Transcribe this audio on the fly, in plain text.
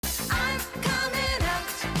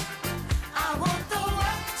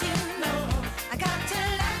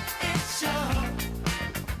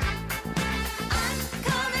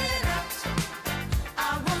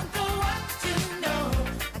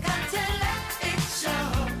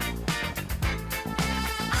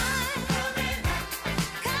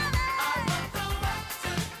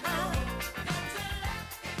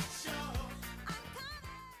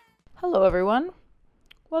Hello, everyone.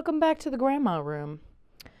 Welcome back to the Grandma Room.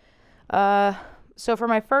 So for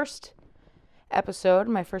my first episode,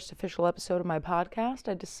 my first official episode of my podcast,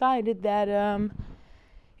 I decided that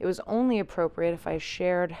it was only appropriate if I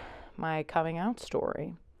shared my coming out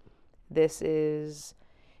story. This is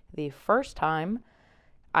the first time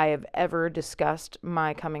I have ever discussed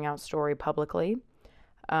my coming out story publicly.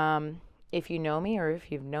 If you know me or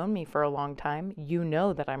if you've known me for a long time, you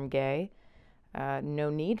know that I'm gay. No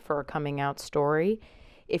need for a coming out story.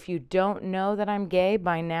 If you don't know that I'm gay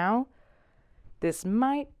by now, this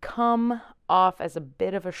might come off as a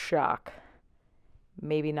bit of a shock.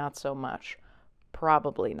 Maybe not so much.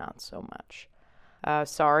 Probably not so much.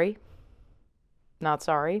 Sorry. Not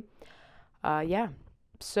sorry. Yeah.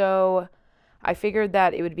 So I figured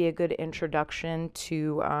that it would be a good introduction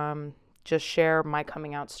to just share my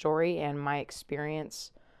coming out story and my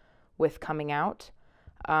experience with coming out.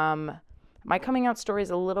 My coming out story is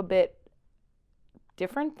a little bit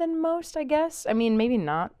different than most, I guess. I mean, maybe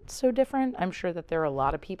not so different. I'm sure that there are a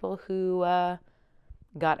lot of people who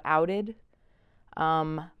got outed.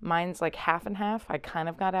 Mine's like half and half. I kind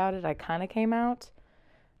of got outed. I kind of came out.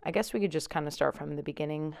 I guess we could just kind of start from the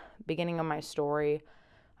beginning of my story.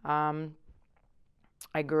 I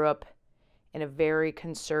grew up in a very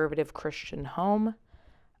conservative Christian home.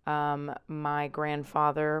 My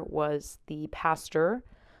grandfather was the pastor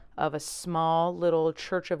of a small little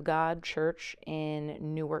Church of God church in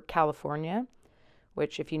Newark, California,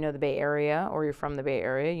 which if you know the Bay Area or you're from the Bay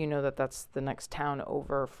Area, you know that that's the next town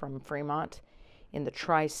over from Fremont in the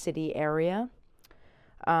Tri-City area.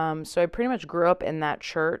 So I pretty much grew up in that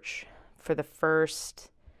church for the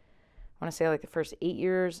first 8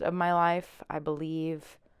 years of my life. I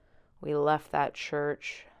believe we left that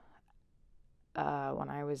church when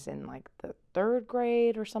I was in like the 3rd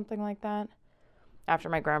grade or something like that. After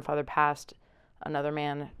my grandfather passed, another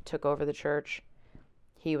man took over the church.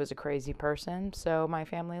 He was a crazy person, so my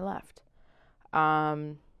family left.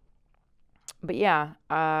 But yeah,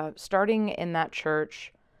 starting in that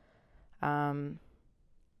church,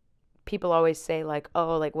 people always say like,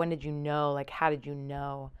 oh, like when did you know? Like, how did you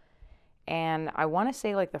know? And I want to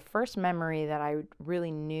say like the first memory that I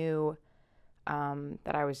really knew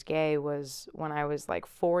that I was gay was when I was like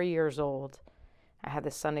 4 years old. I had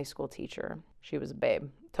this Sunday school teacher. She was a babe,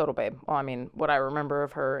 total babe. Well, I mean, what I remember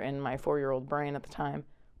of her in my 4-year-old brain at the time,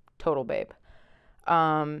 total babe.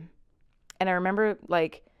 And I remember,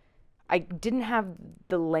 like, I didn't have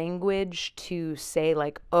the language to say,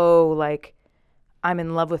 like, oh, like, I'm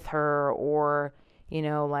in love with her, or, you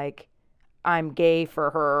know, like, I'm gay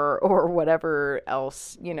for her, or whatever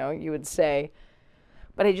else, you know, you would say.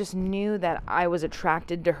 But I just knew that I was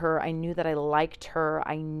attracted to her. I knew that I liked her.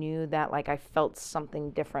 I knew that, like, I felt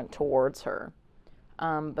something different towards her.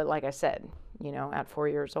 But like I said, you know, at 4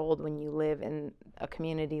 years old, when you live in a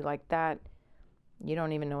community like that, you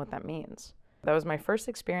don't even know what that means. That was my first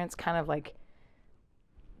experience kind of like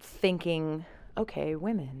thinking, okay,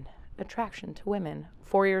 women, attraction to women.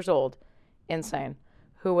 4 years old. Insane.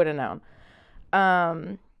 Who would have known?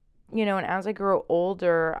 You know, and as I grew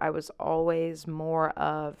older, I was always more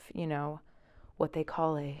of, you know, what they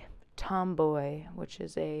call a tomboy, which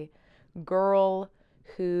is a girl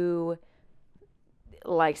who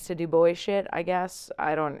likes to do boy shit, I guess.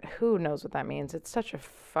 Who knows what that means? It's such a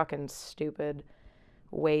fucking stupid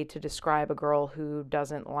way to describe a girl who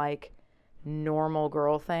doesn't like normal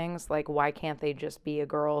girl things. Like, why can't they just be a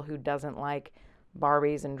girl who doesn't like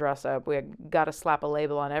Barbies and dress up? We gotta slap a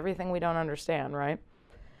label on everything we don't understand, right?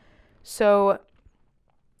 So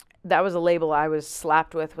that was a label I was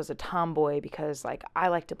slapped with, was a tomboy, because like I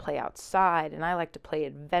like to play outside and I like to play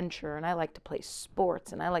adventure and I like to play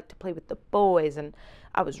sports and I like to play with the boys, and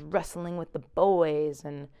I was wrestling with the boys,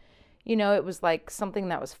 and you know, it was like something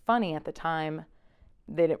that was funny at the time.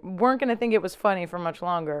 They weren't going to think it was funny for much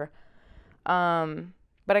longer.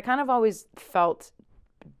 But I kind of always felt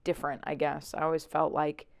different, I guess. I always felt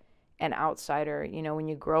like an outsider. You know, when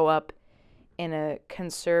you grow up in a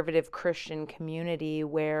conservative Christian community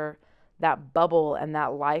where that bubble and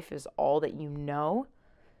that life is all that you know,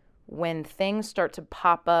 when things start to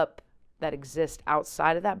pop up that exist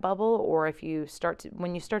outside of that bubble, or when you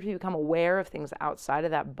start to become aware of things outside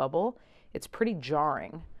of that bubble, it's pretty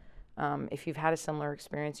jarring. If you've had a similar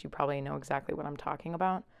experience, you probably know exactly what I'm talking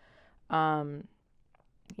about.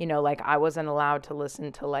 You know, like I wasn't allowed to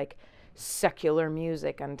listen to like secular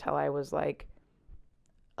music until I was like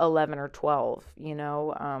 11 or 12, you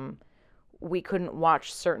know. We couldn't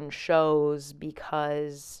watch certain shows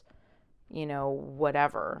because, you know,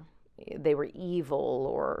 whatever, they were evil,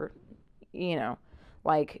 or, you know,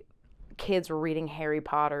 like kids were reading Harry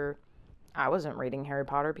Potter I wasn't reading Harry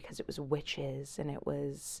Potter because it was witches and it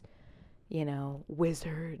was,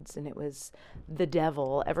 wizards and it was the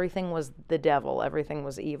devil. Everything was the devil. Everything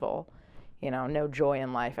was evil. No joy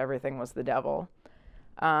in life. Everything was the devil.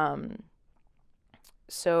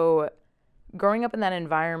 So growing up in that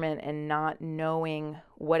environment and not knowing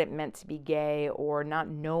what it meant to be gay, or not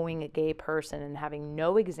knowing a gay person and having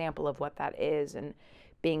no example of what that is, and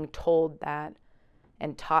being told that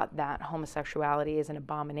and taught that homosexuality is an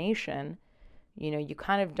abomination, you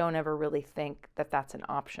kind of don't ever really think that that's an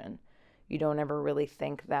option. You don't ever really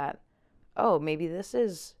think that, oh, maybe this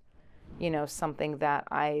is, something that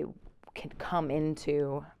I can come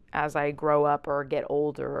into as I grow up or get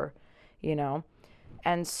older,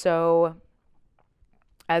 And so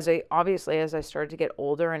as I started to get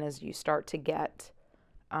older, and as you start to get,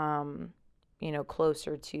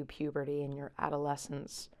 closer to puberty and your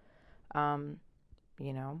adolescence,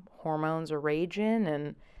 hormones are raging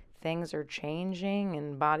and things are changing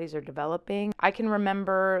and bodies are developing. I can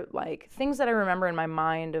remember things that I remember in my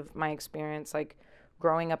mind of my experience,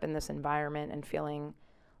 growing up in this environment and feeling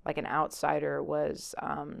like an outsider was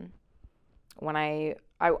when I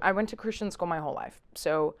went to Christian school my whole life.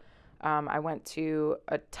 So I went to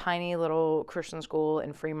a tiny little Christian school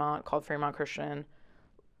in Fremont called Fremont Christian.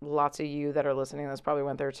 Lots of you that are listening to this probably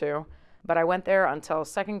went there too. But I went there until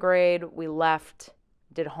second grade. We left,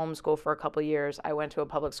 did homeschool for a couple years. I went to a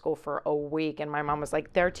public school for a week, and my mom was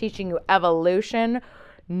like, they're teaching you evolution?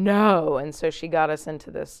 No. And so she got us into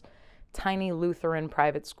this tiny Lutheran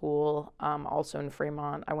private school, also in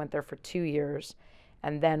Fremont. I went there for 2 years,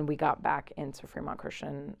 and then we got back into Fremont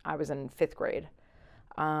Christian. I was in 5th grade.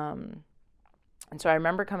 And so I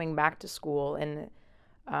remember coming back to school, and,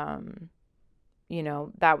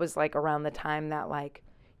 that was around the time that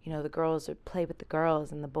the girls would play with the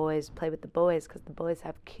girls and the boys play with the boys because the boys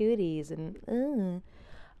have cuties and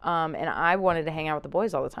I wanted to hang out with the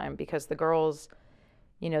boys all the time because the girls,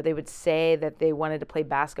 they would say that they wanted to play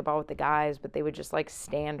basketball with the guys, but they would just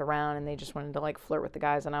stand around and they just wanted to flirt with the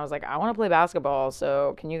guys. And I was like, I want to play basketball.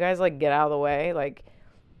 So can you guys get out of the way?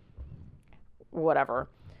 Whatever.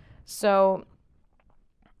 So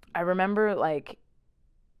I remember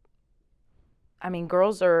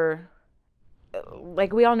girls are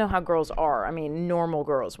we all know how girls are. Normal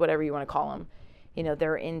girls, whatever you want to call them.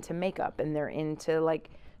 They're into makeup and they're into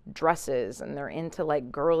dresses and they're into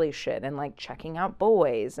girly shit and checking out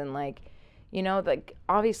boys and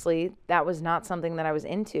obviously that was not something that I was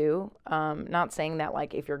into. Not saying that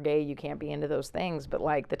if you're gay you can't be into those things, but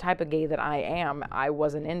the type of gay that I am, I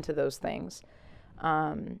wasn't into those things.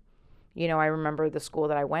 I remember the school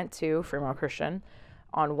that I went to, Fremont Christian.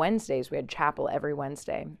 On Wednesdays, we had chapel every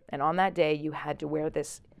Wednesday. And on that day, you had to wear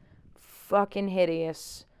this fucking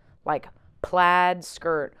hideous, plaid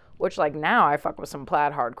skirt, which, now I fuck with some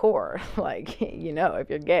plaid hardcore. If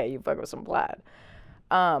you're gay, you fuck with some plaid.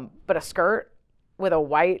 But a skirt with a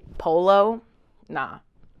white polo, nah,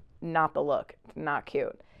 not the look, not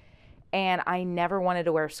cute. And I never wanted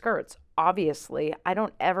to wear skirts. Obviously, I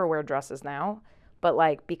don't ever wear dresses now.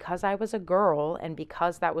 But, because I was a girl and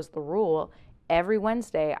because that was the rule, every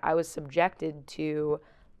Wednesday I was subjected to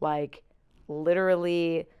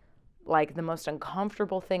literally the most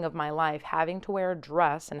uncomfortable thing of my life, having to wear a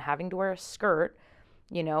dress and having to wear a skirt,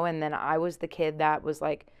 and then I was the kid that was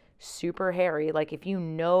super hairy. If you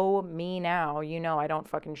know me now, I don't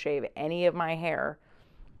fucking shave any of my hair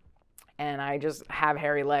and I just have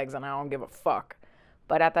hairy legs and I don't give a fuck.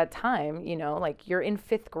 But at that time, you're in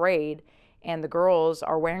 5th grade and the girls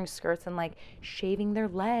are wearing skirts and shaving their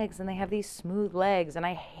legs and they have these smooth legs, and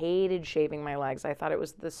I hated shaving my legs. I thought it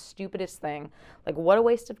was the stupidest thing. What a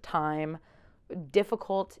waste of time.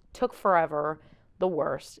 Difficult, took forever, the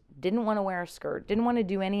worst. Didn't want to wear a skirt, didn't want to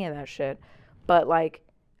do any of that shit, but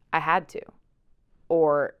I had to.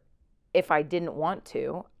 Or if I didn't want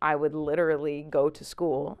to, I would literally go to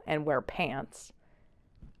school and wear pants.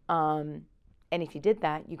 And if you did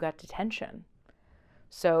that, you got detention.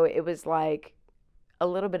 So it was a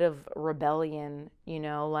little bit of rebellion,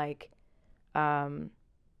 kind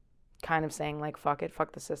of saying fuck it,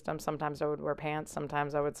 fuck the system. Sometimes I would wear pants.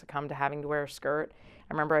 Sometimes I would succumb to having to wear a skirt.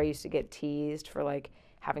 I remember I used to get teased for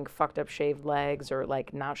having fucked up shaved legs or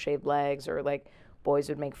not shaved legs, or boys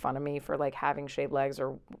would make fun of me for having shaved legs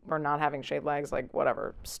or not having shaved legs,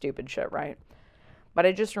 whatever, stupid shit, right? But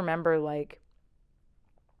I just remember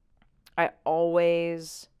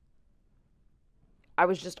I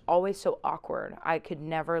was just always so awkward. I could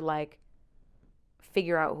never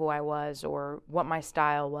figure out who I was or what my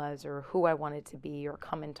style was or who I wanted to be or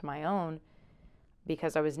come into my own,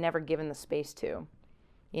 because I was never given the space to.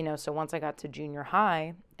 So once I got to junior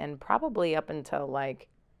high, and probably up until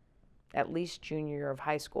at least junior year of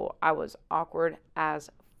high school, I was awkward as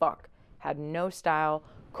fuck. Had no style,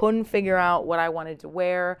 couldn't figure out what I wanted to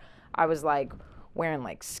wear. I was like wearing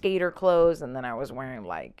like skater clothes, and then I was wearing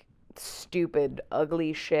like stupid,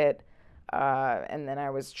 ugly shit. And then I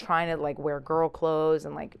was trying to like wear girl clothes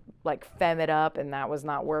and like femme it up, and that was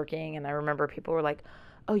not working. And I remember people were like,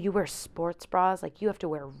 "Oh, you wear sports bras? Like you have to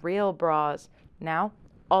wear real bras." Now,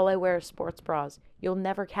 all I wear is sports bras. You'll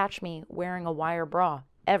never catch me wearing a wire bra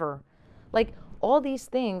ever. Like all these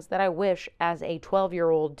things that I wish as a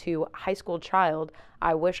 12-year-old to high school child,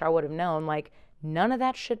 I wish I would have known. Like none of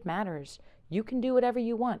that shit matters. You can do whatever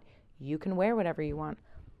you want. You can wear whatever you want.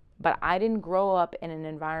 But I didn't grow up in an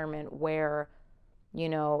environment where,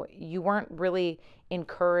 you weren't really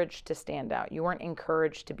encouraged to stand out. You weren't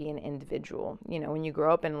encouraged to be an individual. When you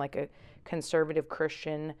grow up in like a conservative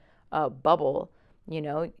Christian bubble,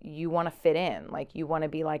 you want to fit in. Like you want to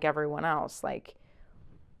be like everyone else, like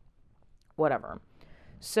whatever.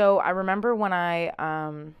 So I remember when I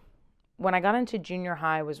got into junior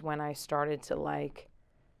high was when I started to like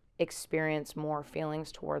experience more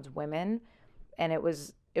feelings towards women, and it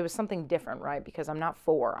was something different, right? Because I'm not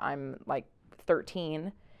 4, I'm like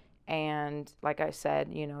 13, and like I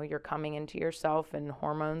said, you're coming into yourself and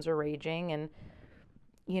hormones are raging, and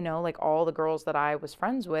like all the girls that I was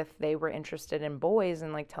friends with, they were interested in boys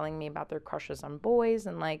and like telling me about their crushes on boys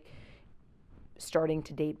and like starting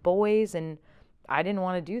to date boys, and I didn't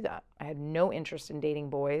want to do that. I had no interest in dating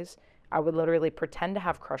boys. I would literally pretend to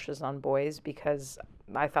have crushes on boys because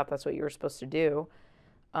I thought that's what you were supposed to do.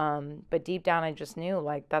 But deep down, I just knew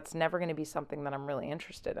like that's never going to be something that I'm really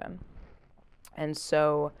interested in. And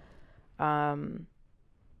so,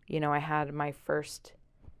 I had my first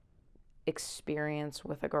experience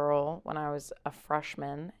with a girl when I was a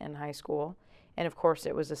freshman in high school. And of course,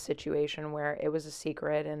 it was a situation where it was a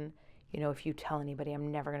secret. And, if you tell anybody,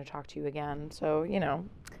 I'm never going to talk to you again. So,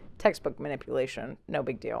 textbook manipulation, no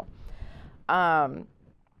big deal.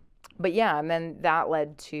 But yeah, and then that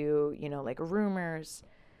led to, like rumors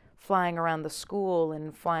flying around the school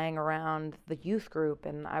and flying around the youth group.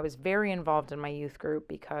 And I was very involved in my youth group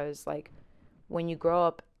because, like, when you grow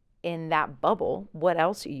up in that bubble, what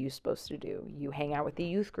else are you supposed to do? You hang out with the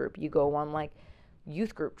youth group. You go on, like,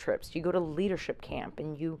 youth group trips. You go to leadership camp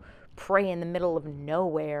and you pray in the middle of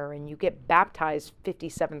nowhere and you get baptized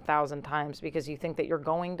 57,000 times because you think that you're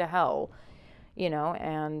going to hell,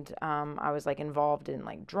 and I was, like, involved in,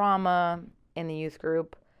 like, drama in the youth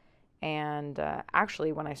group. And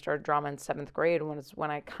actually, when I started drama in 7th grade, when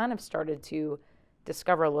I kind of started to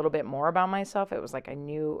discover a little bit more about myself. It was like I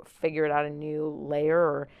figured out a new layer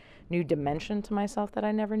or new dimension to myself that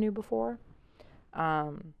I never knew before.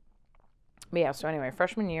 But yeah, so anyway,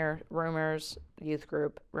 freshman year, rumors, youth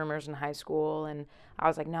group, rumors in high school. And I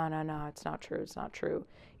was like, no, it's not true. It's not true.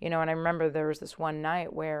 And I remember there was this one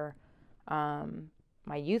night where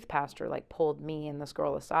my youth pastor, like, pulled me and this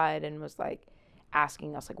girl aside and was, like,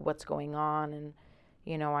 asking us, like, what's going on. And,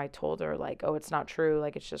 I told her, like, oh, it's not true.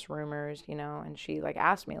 Like, it's just rumors, and she, like,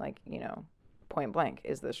 asked me, like, point blank,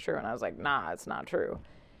 is this true? And I was like, nah, it's not true.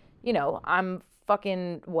 I'm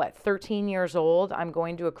fucking, 13 years old. I'm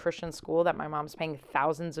going to a Christian school that my mom's paying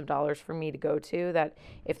thousands of dollars for me to go to, that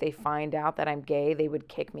if they find out that I'm gay, they would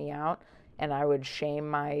kick me out and I would shame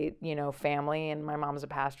my, family, and my mom's a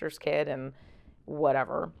pastor's kid and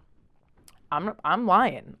whatever. I'm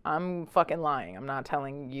lying. I'm fucking lying. I'm not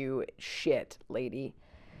telling you shit, lady.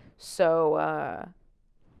 So,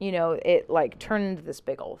 it like turned into this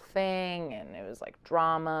big old thing, and it was like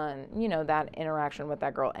drama, and, that interaction with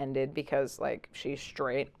that girl ended because, like, she's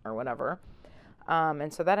straight or whatever.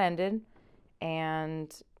 And so that ended,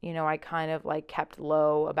 and, I kind of like kept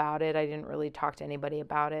low about it. I didn't really talk to anybody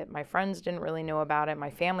about it. My friends didn't really know about it. My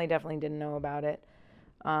family definitely didn't know about it.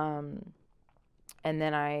 And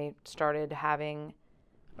then I started having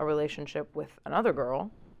a relationship with another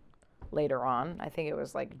girl later on. I think it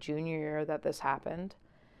was like junior year that this happened.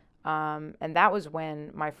 And that was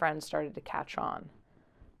when my friends started to catch on.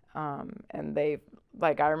 And they,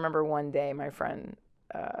 like, I remember one day my friend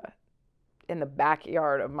in the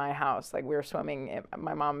backyard of my house, like, we were swimming.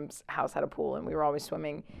 My mom's house had a pool and we were always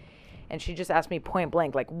swimming. And she just asked me point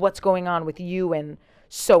blank, like, what's going on with you and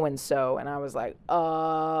so-and-so? And I was like,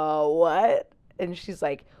 what? And she's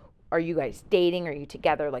like, are you guys dating? Are you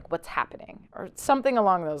together? Like, what's happening? Or something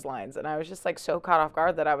along those lines. And I was just like so caught off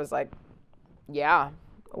guard that I was like, yeah,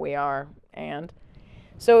 we are. And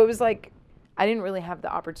so it was like, I didn't really have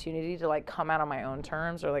the opportunity to like come out on my own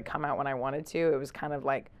terms or like come out when I wanted to. It was kind of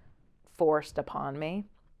like forced upon me.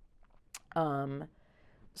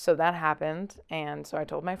 So that happened. And so I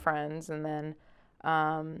told my friends, and then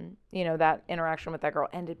That interaction with that girl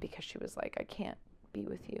ended because she was like, I can't be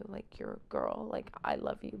with you. Like, you're a girl. Like, I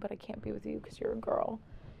love you, but I can't be with you because you're a girl.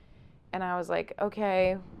 And I was like,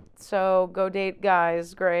 okay, so go date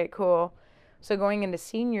guys. Great, cool. So going into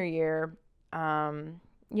senior year, it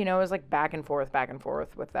was like back and forth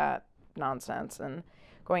with that nonsense. And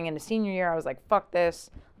going into senior year, I was like, fuck this.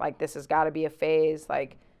 Like, this has got to be a phase.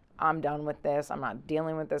 Like, I'm done with this. I'm not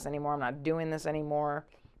dealing with this anymore. I'm not doing this anymore.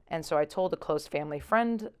 And so I told a close family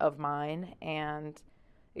friend of mine, and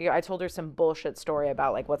I told her some bullshit story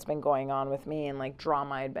about like what's been going on with me and like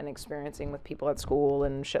drama I'd been experiencing with people at school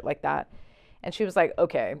and shit like that. And she was like,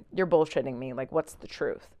 okay, you're bullshitting me. Like, what's the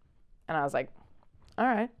truth? And I was like, all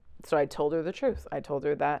right. So I told her the truth. I told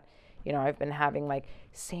her that, I've been having like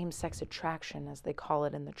same-sex attraction, as they call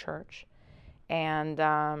it in the church. And,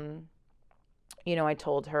 I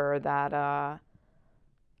told her that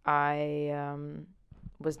I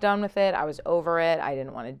was done with it. I was over it. I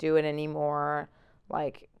didn't want to do it anymore.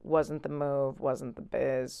 Like, wasn't the move, wasn't the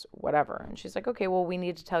biz, whatever. And she's like, okay, well, we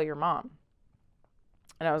need to tell your mom.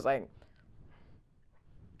 And I was like,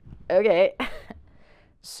 okay.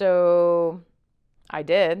 So I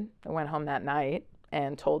did. I went home that night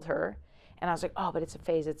and told her. And I was like, oh, but it's a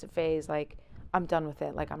phase. It's a phase. Like, I'm done with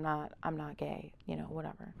it. Like, I'm not gay,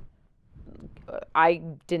 whatever. I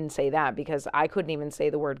didn't say that because I couldn't even say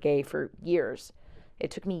the word gay for years.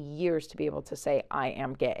 It took me years to be able to say I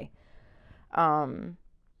am gay.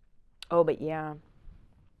 But yeah,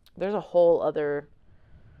 there's a whole other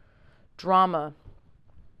drama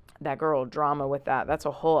with that. That's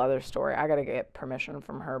a whole other story. I got to get permission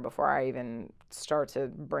from her before I even start to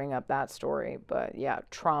bring up that story. But yeah,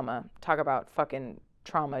 trauma. Talk about fucking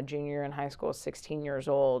trauma. Junior in high school, 16 years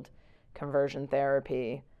old, conversion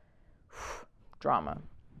therapy, drama.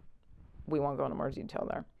 We won't go into more detail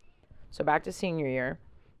there. So back to senior year,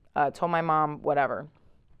 told my mom, whatever.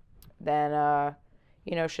 Then,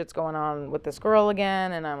 shit's going on with this girl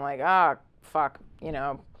again. And I'm like, fuck,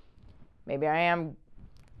 maybe I am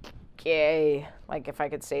gay. Like, if I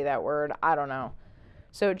could say that word, I don't know.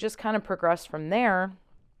 So it just kind of progressed from there.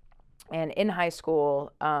 And in high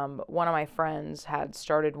school, one of my friends had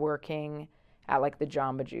started working at like the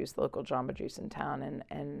Jamba Juice, the local Jamba Juice in town,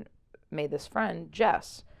 and made this friend,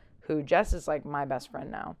 Jess is like my best friend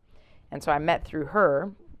now. And so I met through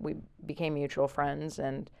her. We became mutual friends,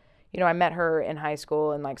 and I met her in high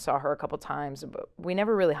school and like saw her a couple times, but we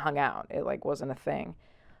never really hung out. It like wasn't a thing.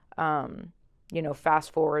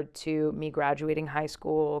 Fast forward to me graduating high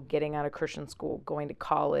school, getting out of Christian school, going to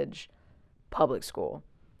college, public school.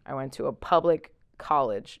 I went to a public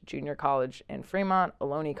college, junior college in Fremont,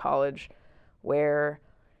 Ohlone College, where,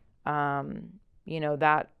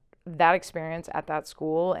 that experience at that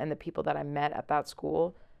school and the people that I met at that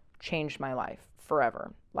school changed my life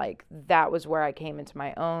forever. Like, that was where I came into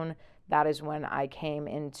my own. That is when I came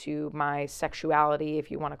into my sexuality,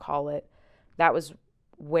 if you want to call it. That was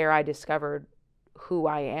where I discovered who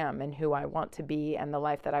I am and who I want to be and the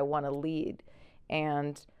life that I want to lead,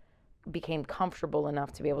 and became comfortable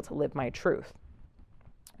enough to be able to live my truth.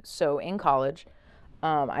 So in college,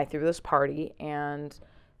 I threw this party, and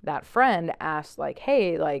that friend asked, like,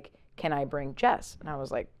 hey, like, can I bring Jess? And I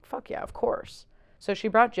was like, fuck yeah, of course. So she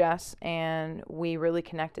brought Jess, and we really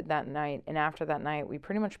connected that night. And after that night, we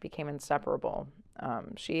pretty much became inseparable.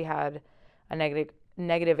 She had a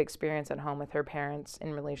negative experience at home with her parents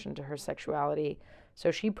in relation to her sexuality. So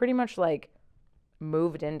she pretty much like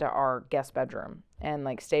moved into our guest bedroom and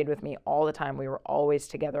like stayed with me all the time. We were always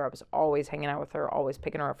together. I was always hanging out with her, always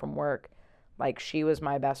picking her up from work. Like, she was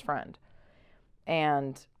my best friend.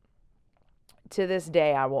 And to this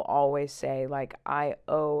day, I will always say, like, I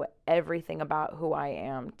owe everything about who I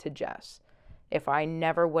am to Jess. If I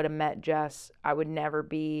never would have met Jess, I would never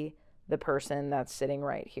be the person that's sitting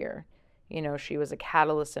right here. She was a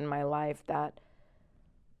catalyst in my life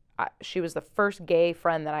she was the first gay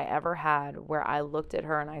friend that I ever had where I looked at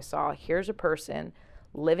her and I saw, here's a person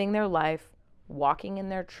living their life, walking in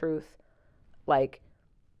their truth, like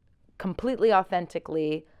completely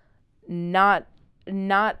authentically, not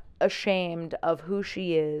ashamed of who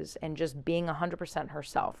she is, and just being 100%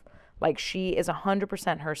 herself. Like, she is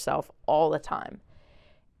 100% herself all the time.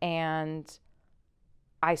 And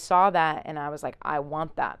I saw that and I was like, I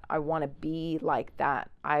want that. I want to be like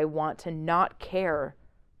that. I want to not care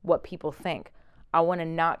what people think. I want to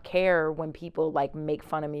not care when people like make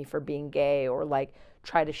fun of me for being gay or like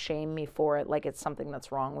try to shame me for it, like it's something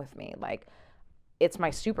that's wrong with me. Like, it's my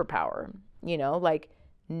superpower, like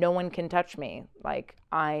no one can touch me. Like,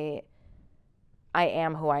 I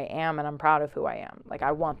am who I am, and I'm proud of who I am. Like,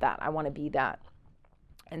 I want that. I want to be that.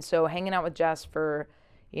 And so hanging out with Jess for,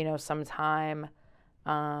 some time,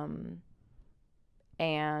 Um,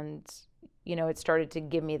 and, it started to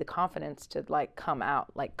give me the confidence to like come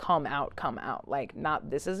out, like come out, come out. Like, not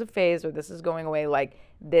this is a phase or this is going away. Like,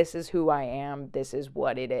 this is who I am. This is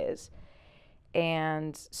what it is.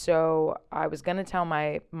 And so I was going to tell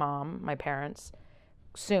my mom, my parents,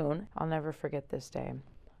 soon. I'll never forget this day.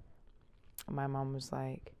 My mom was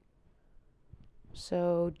like,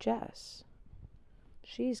 "So, Jess,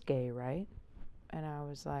 she's gay, right?" And I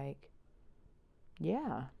was like,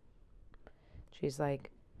 "Yeah." She's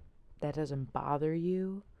like, "That doesn't bother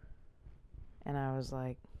you?" And I was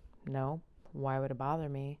like, "No, why would it bother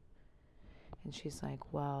me?" And she's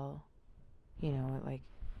like, "Well, it like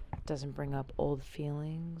doesn't bring up old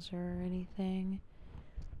feelings or anything."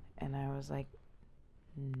 And I was like,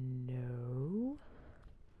 "No."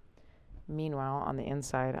 Meanwhile, on the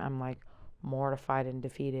inside, I'm like mortified and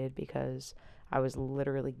defeated because I was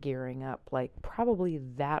literally gearing up, like probably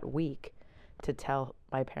that week, to tell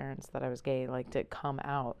my parents that I was gay, like to come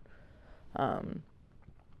out.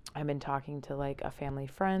 I've been talking to like a family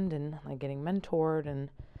friend and like getting mentored, and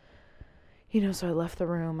so I left the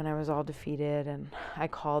room and I was all defeated, and I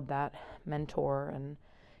called that mentor, and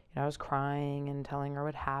I was crying and telling her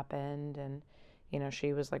what happened, and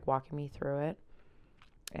she was like walking me through it.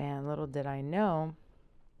 And little did I know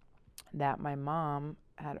that my mom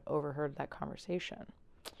had overheard that conversation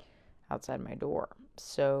outside my door.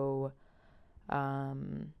 So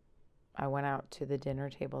I went out to the dinner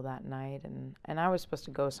table that night, and I was supposed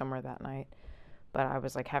to go somewhere that night, but I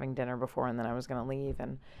was like having dinner before and then I was going to leave.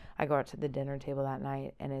 And I go out to the dinner table that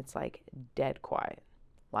night and it's like dead quiet.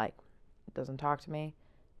 Like, it doesn't talk to me,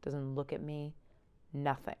 doesn't look at me,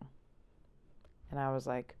 nothing. And I was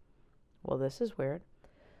like, well, this is weird.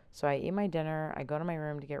 So I eat my dinner, I go to my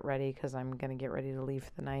room to get ready because I'm going to get ready to leave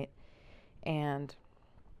for the night. And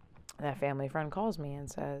that family friend calls me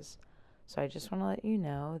and says, "So I just want to let you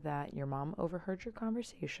know that your mom overheard your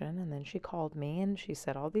conversation, and then she called me and she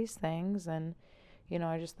said all these things, and,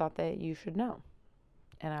 I just thought that you should know."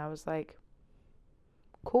 And I was like,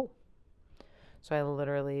 cool. So I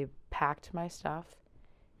literally packed my stuff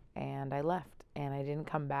and I left, and I didn't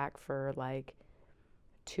come back for like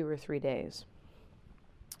 2 or 3 days.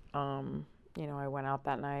 I went out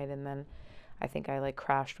that night, and then I think I like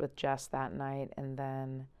crashed with Jess that night, and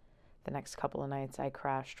then the next couple of nights I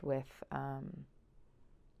crashed with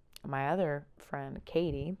my other friend,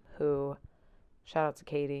 Katie, who, shout out to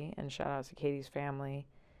Katie and shout out to Katie's family.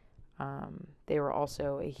 They were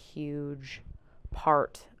also a huge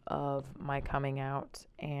part of my coming out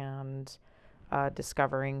and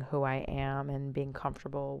discovering who I am and being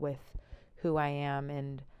comfortable with who I am.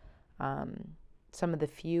 And some of the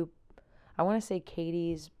few, I want to say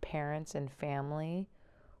Katie's parents and family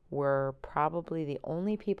were probably the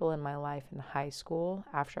only people in my life in high school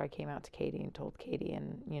after I came out to Katie and told Katie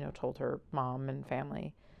and, told her mom and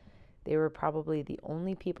family. They were probably the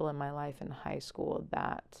only people in my life in high school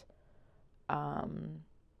that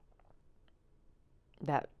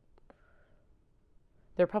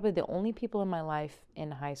they're probably the only people in my life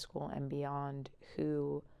in high school and beyond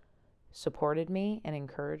who supported me and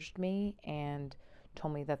encouraged me and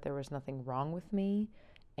told me that there was nothing wrong with me,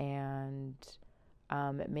 and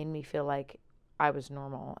it made me feel like I was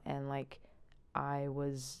normal and like I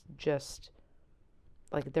was just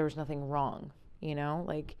like there was nothing wrong,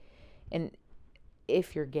 like, and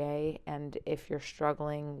if you're gay and if you're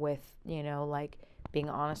struggling with, like being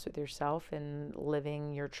honest with yourself and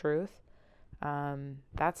living your truth,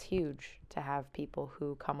 that's huge to have people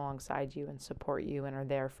who come alongside you and support you and are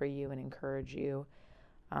there for you and encourage you,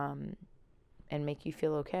 and make you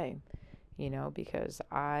feel okay, because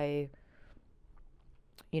I,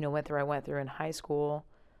 went through in high school,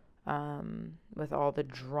 with all the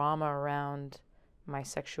drama around my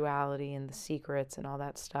sexuality and the secrets and all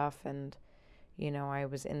that stuff. And, I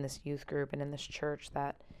was in this youth group and in this church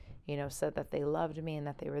that, said that they loved me and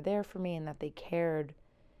that they were there for me and that they cared.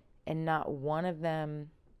 And not one of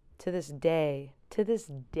them, to this day,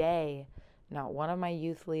 not one of my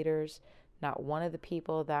youth leaders, not one of the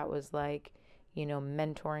people that was like,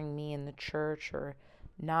 mentoring me in the church, or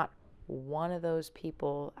not one of those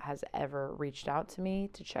people has ever reached out to me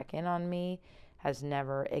to check in on me, has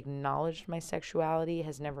never acknowledged my sexuality,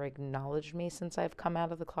 has never acknowledged me since I've come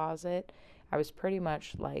out of the closet. I was pretty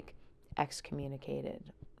much like excommunicated.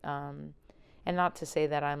 And not to say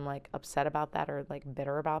that I'm like upset about that or like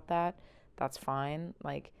bitter about that. That's fine.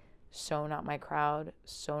 Like, so not my crowd,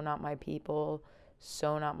 so not my people,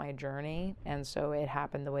 so not my journey. And so it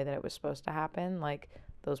happened the way that it was supposed to happen. Like,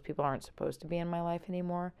 those people aren't supposed to be in my life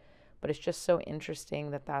anymore. But it's just so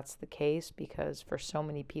interesting that that's the case, because for so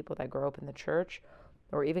many people that grow up in the church,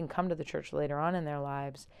 or even come to the church later on in their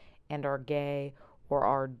lives and are gay or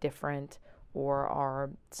are different or are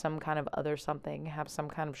some kind of other something, have some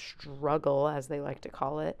kind of struggle, as they like to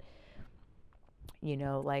call it,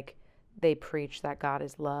 like they preach that God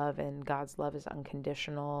is love and God's love is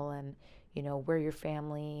unconditional and, we're your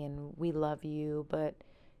family and we love you, but,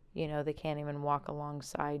 they can't even walk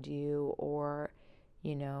alongside you or,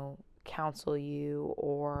 counsel you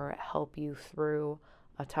or help you through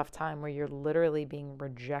a tough time where you're literally being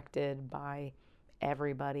rejected by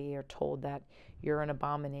everybody or told that you're an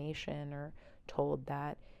abomination or told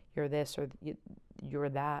that you're this or you're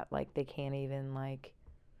that. Like, they can't even,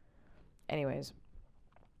 anyways,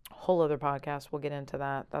 whole other podcast. We'll get into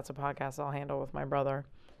that. That's a podcast I'll handle with my brother.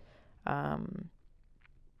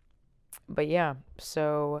 But yeah,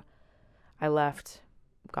 so I left,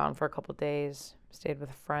 gone for a couple days, stayed with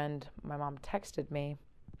a friend. My mom texted me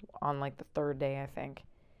on the third day, I think.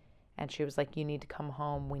 And she was like, you need to come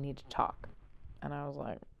home. We need to talk. And I was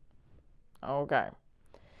like, okay.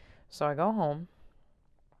 So I go home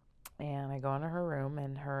and I go into her room,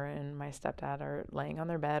 and her and my stepdad are laying on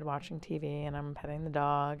their bed watching TV, and I'm petting the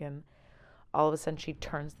dog. And all of a sudden she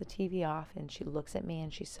turns the TV off and she looks at me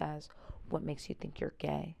and she says, what makes you think you're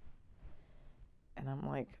gay? And I'm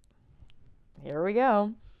like, here we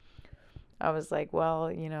go. I was like,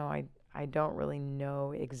 well, I don't really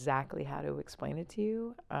know exactly how to explain it to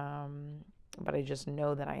you, but I just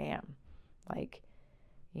know that I am.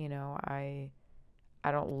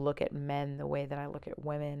 I don't look at men the way that I look at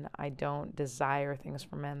women. I don't desire things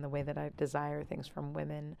from men the way that I desire things from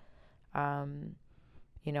women.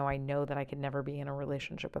 I know that I could never be in a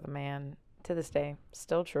relationship with a man. To this day,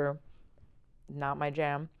 still true. Not my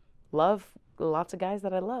jam. Love lots of guys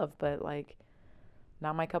that I love, but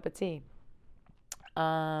not my cup of tea.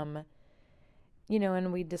 And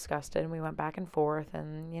we discussed it and we went back and forth,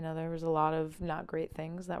 and, there was a lot of not great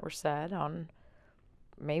things that were said on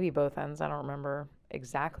maybe both ends. I don't remember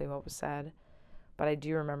exactly what was said, but I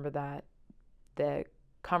do remember that the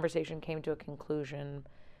conversation came to a conclusion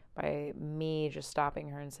by me just stopping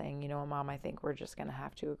her and saying, Mom, I think we're just going to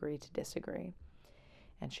have to agree to disagree.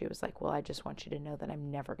 And she was like, well, I just want you to know that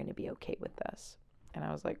I'm never going to be okay with this. And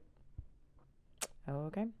I was like, oh,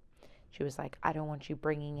 okay. She was like, I don't want you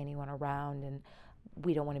bringing anyone around, and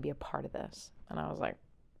we don't want to be a part of this. And I was like,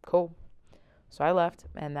 cool. So I left,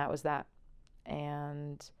 and that was that.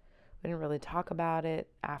 And we didn't really talk about it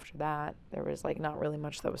after that. There was not really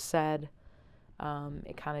much that was said.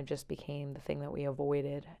 It kind of just became the thing that we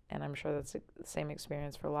avoided. And I'm sure that's the same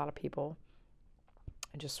experience for a lot of people.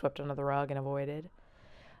 I just swept under the rug and avoided.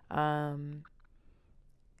 And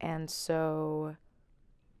so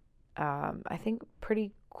I think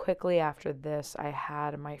pretty quickly after this, I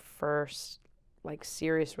had my first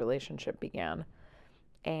serious relationship began.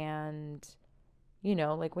 And,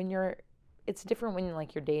 when it's different when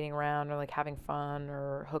you're dating around or having fun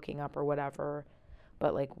or hooking up or whatever.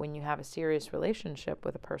 But when you have a serious relationship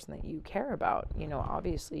with a person that you care about,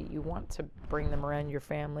 obviously you want to bring them around your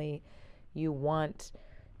family. You want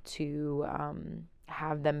to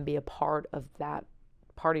have them be a part of that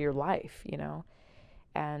part of your life,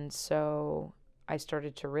 And so I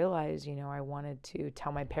started to realize, I wanted to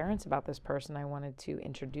tell my parents about this person. I wanted to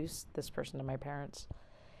introduce this person to my parents.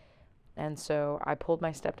 And so I pulled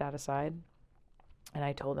my stepdad aside and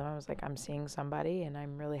I told him, I was like, I'm seeing somebody and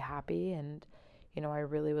I'm really happy. And, I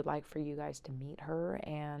really would like for you guys to meet her.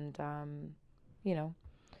 And,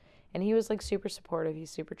 and he was super supportive.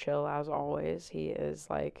 He's super chill as always. He is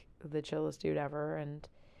the chillest dude ever. And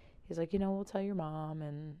he's like, we'll tell your mom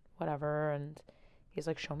and whatever. And he's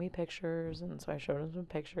like, show me pictures. And so I showed him some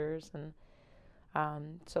pictures. And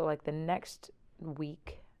so the next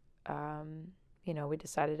week, we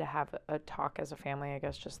decided to have a talk as a family, I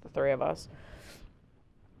guess just the three of us.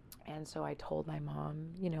 And so I told my mom,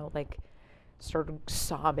 started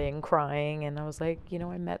sobbing, crying. And I was like,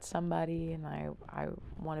 I met somebody and I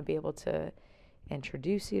want to be able to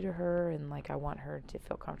introduce you to her. And I want her to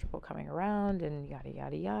feel comfortable coming around and yada,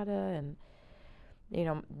 yada, yada. And,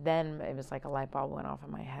 then it was a light bulb went off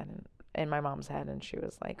in my head and in my mom's head. And she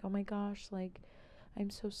was like, oh my gosh,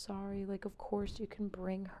 I'm so sorry. Of course you can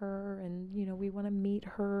bring her and, we want to meet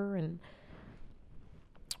her and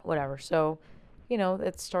whatever. So,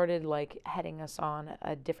 it started heading us on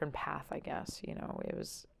a different path, I guess. It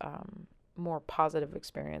was more positive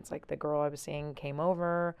experience. The girl I was seeing came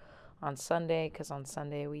over on Sunday, because on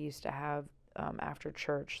Sunday we used to have, after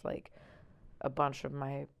church, a bunch of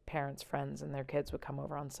my parents' friends and their kids would come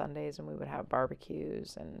over on Sundays, and we would have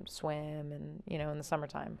barbecues and swim and, in the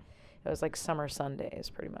summertime. It was summer Sundays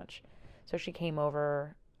pretty much. So she came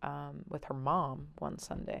over with her mom one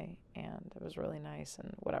Sunday, and it was really nice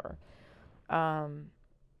and whatever. Um,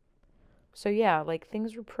 so yeah, like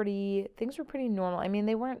things were pretty normal. I mean,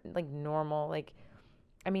 they weren't like normal. Like,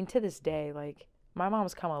 I mean, to this day, like my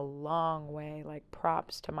mom's come a long way. Like,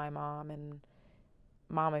 props to my mom. And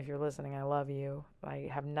mom, if you're listening, I love you. I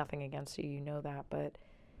have nothing against you. You know that. But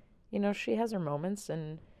she has her moments,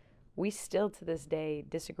 and we still to this day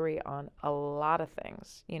disagree on a lot of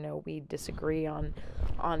things. We disagree on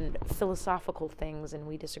philosophical things, and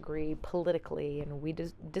we disagree politically, and we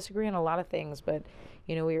disagree on a lot of things, but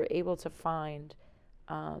we were able to find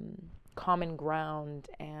common ground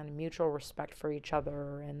and mutual respect for each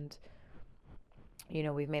other, and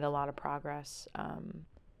we've made a lot of progress.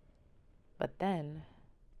 But then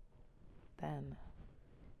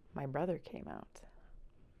my brother came out.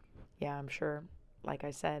 Yeah, I'm sure, like I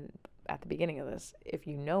said at the beginning of this, if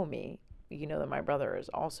you know me, you know that my brother is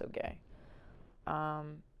also gay.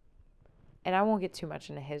 And I won't get too much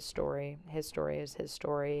into his story. His story is his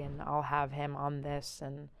story, and I'll have him on this,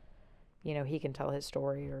 and he can tell his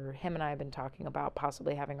story, or him and I have been talking about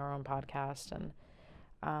possibly having our own podcast. And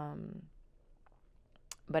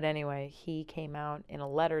but anyway, he came out in a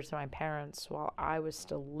letter to my parents while I was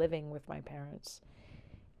still living with my parents.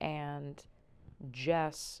 And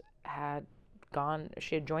Jess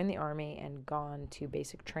she had joined the Army and gone to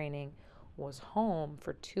basic training, was home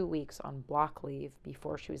for 2 weeks on block leave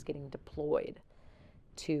before she was getting deployed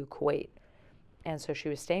to Kuwait. And so she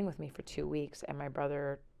was staying with me for 2 weeks, and my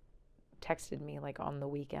brother texted me like on the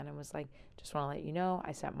weekend and was like, just want to let you know,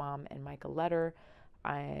 I sent Mom and Mike a letter.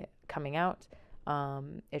 Coming out.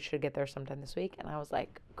 It should get there sometime this week. And I was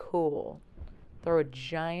like, cool. Throw a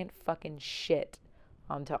giant fucking shit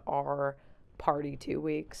onto our party 2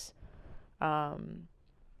 weeks.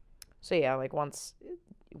 So yeah, like once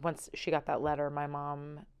she got that letter, my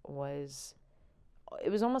mom it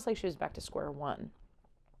was almost like she was back to square one.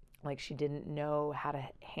 Like, she didn't know how to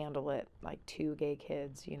handle it, like 2 gay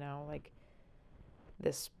kids, like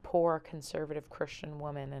this poor conservative Christian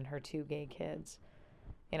woman and her 2 gay kids.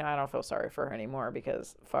 I don't feel sorry for her anymore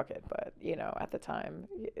because fuck it, but at the time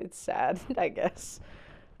it's sad, I guess.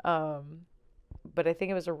 But I think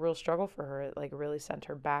it was a real struggle for her. It like really sent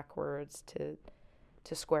her backwards to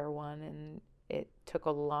square one, and it took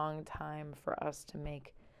a long time for us to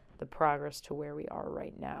make the progress to where we are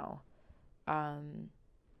right now. And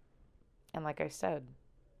like I said,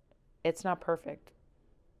 it's not perfect.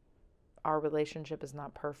 Our relationship is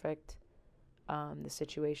not perfect. The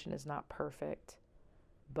situation is not perfect.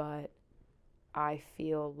 But I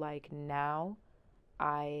feel like now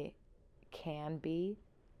I can be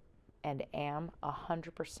and am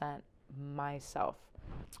 100% myself.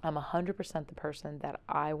 I'm 100% the person that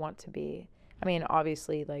I want to be. I mean,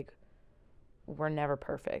 obviously, like, we're never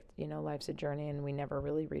perfect. Life's a journey, and we never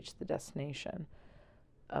really reach the destination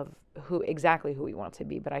of exactly who we want to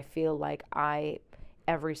be. But I feel like I,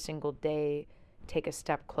 every single day, take a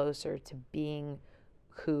step closer to being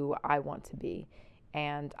who I want to be.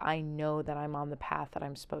 And I know that I'm on the path that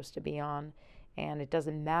I'm supposed to be on. And it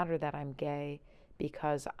doesn't matter that I'm gay,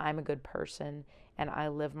 because I'm a good person and I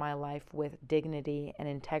live my life with dignity and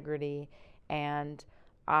integrity. And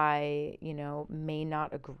I, may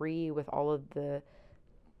not agree with all of the,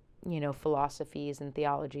 philosophies and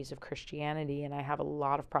theologies of Christianity. And I have a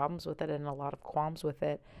lot of problems with it and a lot of qualms with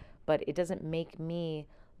it. But it doesn't make me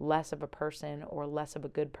less of a person or less of a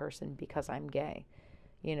good person because I'm gay.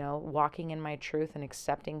 Walking in my truth and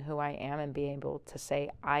accepting who I am and being able to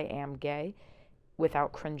say I am gay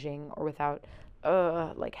without cringing or without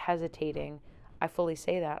like hesitating. I fully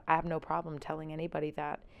say that. I have no problem telling anybody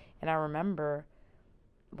that. And I remember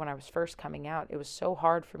when I was first coming out, it was so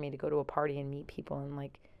hard for me to go to a party and meet people and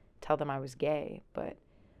like tell them I was gay. But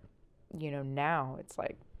now it's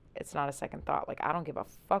like, it's not a second thought. Like, I don't give a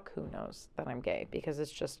fuck who knows that I'm gay, because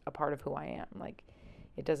it's just a part of who I am. Like,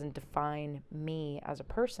 it doesn't define me as a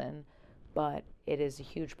person, but it is a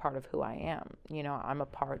huge part of who I am. I'm a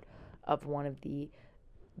part of one of the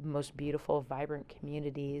most beautiful, vibrant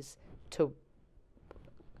communities to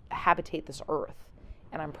habitate this earth.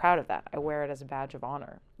 And I'm proud of that. I wear it as a badge of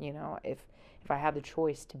honor. If I had the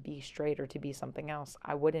choice to be straight or to be something else,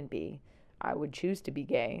 I wouldn't be. I would choose to be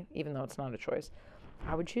gay, even though it's not a choice.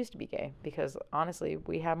 I would choose to be gay because, honestly,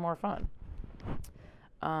 we have more fun.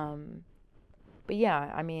 But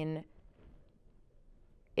yeah, I mean,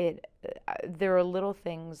 there are little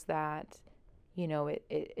things that,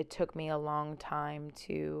 it took me a long time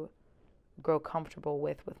to grow comfortable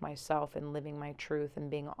with myself and living my truth and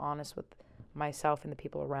being honest with myself and the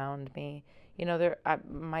people around me.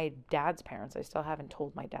 My dad's parents, I still haven't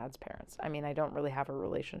told my dad's parents. I mean, I don't really have a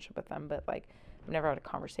relationship with them, but like, I've never had a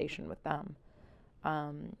conversation with them.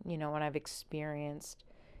 When I've experienced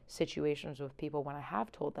situations with people when I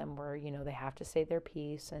have told them where, they have to say their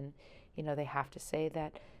piece and, they have to say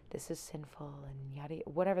that this is sinful and yada,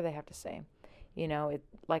 whatever they have to say.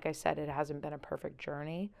 Like I said, it hasn't been a perfect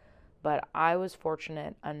journey, but I was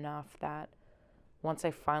fortunate enough that once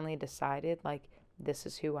I finally decided, like, this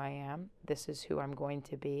is who I am, this is who I'm going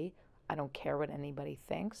to be, I don't care what anybody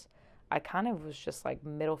thinks, I kind of was just like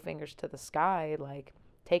middle fingers to the sky, like,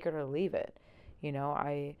 take it or leave it.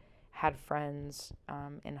 I had friends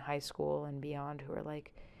in high school and beyond who were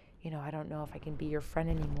like, I don't know if I can be your friend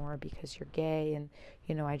anymore because you're gay, and,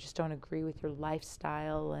 I just don't agree with your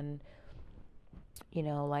lifestyle. And,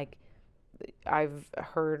 like, I've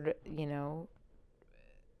heard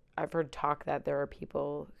talk that there are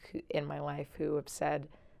people in my life who have said,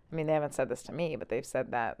 I mean, they haven't said this to me, but they've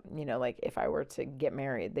said that, like, if I were to get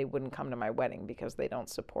married, they wouldn't come to my wedding because they don't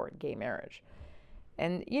support gay marriage.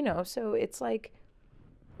 And, so it's like,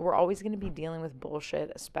 we're always going to be dealing with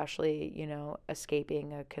bullshit, especially,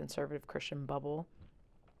 escaping a conservative Christian bubble.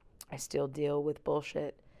 I still deal with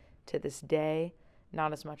bullshit to this day,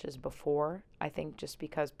 not as much as before. I think just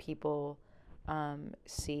because people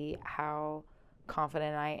see how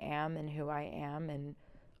confident I am in who I am and,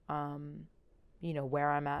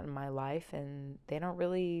 where I'm at in my life, and they don't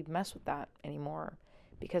really mess with that anymore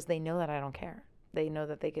because they know that I don't care. They know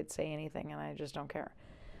that they could say anything and I just don't care.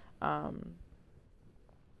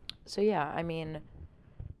 So yeah, I mean,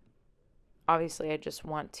 obviously I just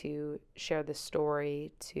want to share this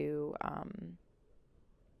story to,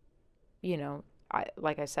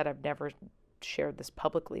 like I said, I've never shared this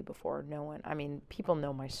publicly before. No one, I mean, people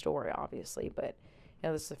know my story, obviously, but,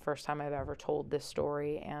 this is the first time I've ever told this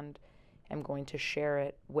story, and I'm going to share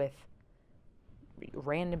it with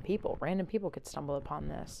random people. Random people could stumble upon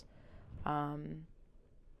this. And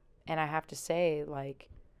I have to say, like,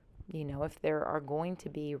 if there are going to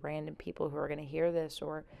be random people who are going to hear this,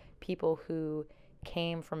 or people who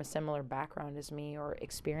came from a similar background as me, or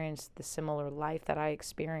experienced the similar life that I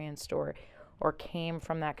experienced, or came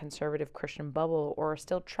from that conservative Christian bubble, or are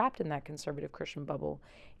still trapped in that conservative Christian bubble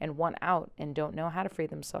and want out and don't know how to free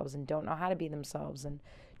themselves and don't know how to be themselves and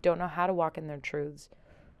don't know how to walk in their truths.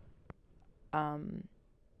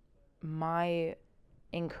 My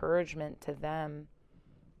encouragement to them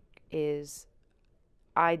is,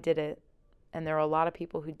 I did it, and there are a lot of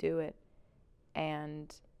people who do it,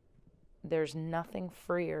 and there's nothing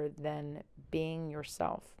freer than being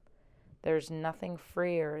yourself. There's nothing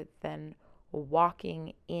freer than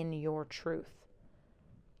walking in your truth.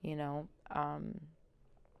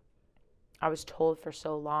 I was told for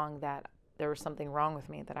so long that there was something wrong with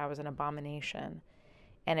me, that I was an abomination,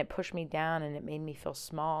 and it pushed me down, and it made me feel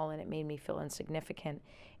small, and it made me feel insignificant,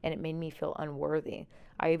 and it made me feel unworthy.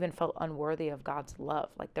 I even felt unworthy of God's love,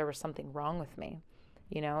 like there was something wrong with me,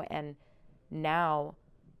 and now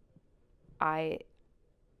I've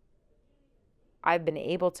been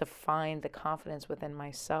able to find the confidence within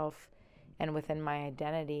myself and within my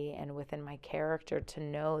identity and within my character to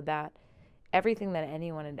know that everything that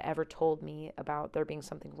anyone had ever told me about there being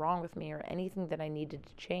something wrong with me or anything that I needed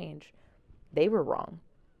to change, they were wrong.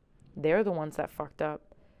 They're the ones that fucked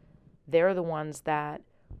up. They're the ones that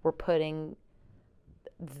were putting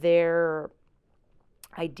their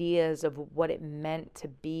ideas of what it meant to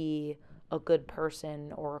be a good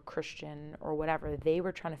person or a Christian or whatever. They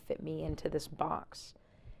were trying to fit me into this box.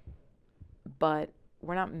 But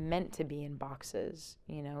we're not meant to be in boxes,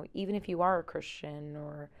 even if you are a Christian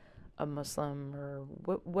or a Muslim or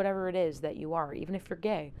whatever it is that you are, even if you're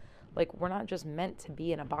gay. Like, we're not just meant to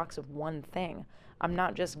be in a box of one thing. I'm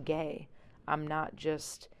not just gay. I'm not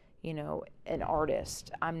just, an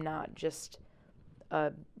artist. I'm not just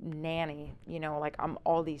a nanny, like, I'm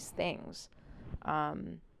all these things.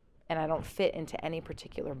 And I don't fit into any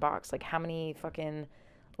particular box. Like, how many fucking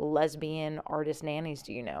lesbian artist nannies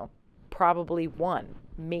do you know? Probably one,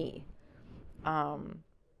 me.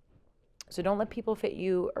 So don't let people fit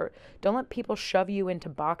you, or don't let people shove you into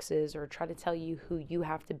boxes or try to tell you who you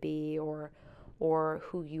have to be or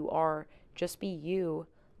who you are. Just be you,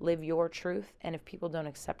 live your truth, and if people don't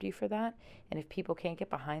accept you for that, and if people can't get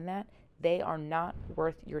behind that, they are not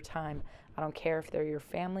worth your time. I don't care if they're your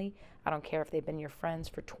family. I don't care if they've been your friends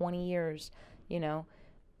for 20 years.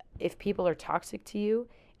 If people are toxic to you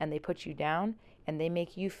and they put you down and they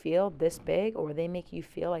make you feel this big, or they make you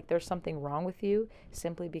feel like there's something wrong with you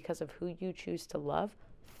simply because of who you choose to love,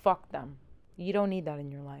 fuck them. You don't need that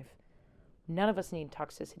in your life. None of us need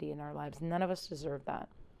toxicity in our lives. None of us deserve that.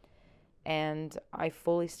 And I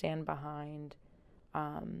fully stand behind,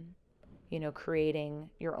 creating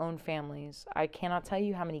your own families. I cannot tell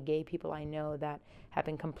you how many gay people I know that have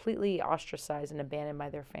been completely ostracized and abandoned by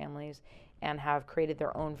their families and have created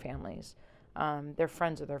their own families. They're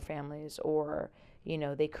friends of their families, or,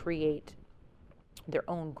 they create their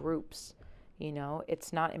own groups.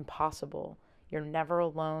 It's not impossible. You're never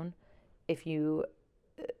alone. If you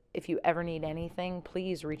ever need anything,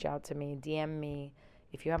 please reach out to me, DM me.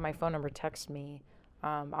 If you have my phone number, text me.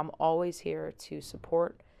 I'm always here to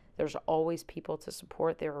support. There's always people to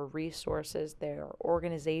support. There are resources, there are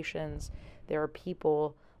organizations, there are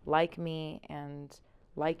people like me and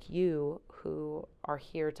like you who are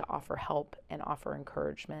here to offer help and offer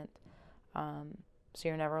encouragement. So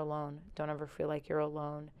you're never alone. Don't ever feel like you're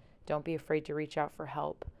alone. Don't be afraid to reach out for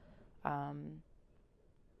help.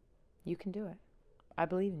 You can do it. I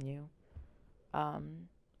believe in you. And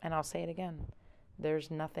I'll say it again.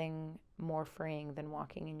 There's nothing more freeing than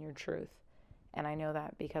walking in your truth. And I know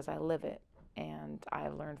that because I live it and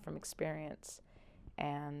I've learned from experience.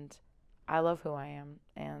 And I love who I am.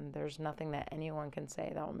 And there's nothing that anyone can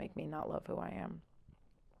say that will make me not love who I am.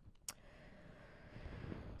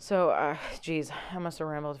 So, I must have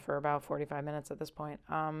rambled for about 45 minutes at this point.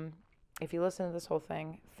 If you listen to this whole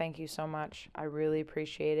thing, thank you so much. I really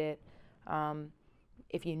appreciate it.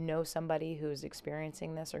 If you know somebody who's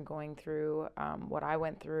experiencing this or going through what I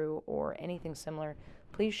went through or anything similar,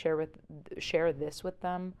 please share this with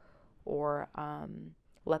them, or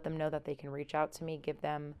let them know that they can reach out to me. Give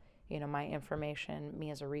them, my information, me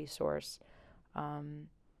as a resource.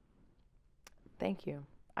 Thank you.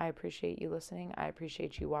 I appreciate you listening. I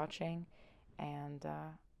appreciate you watching, and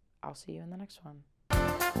I'll see you in the next one.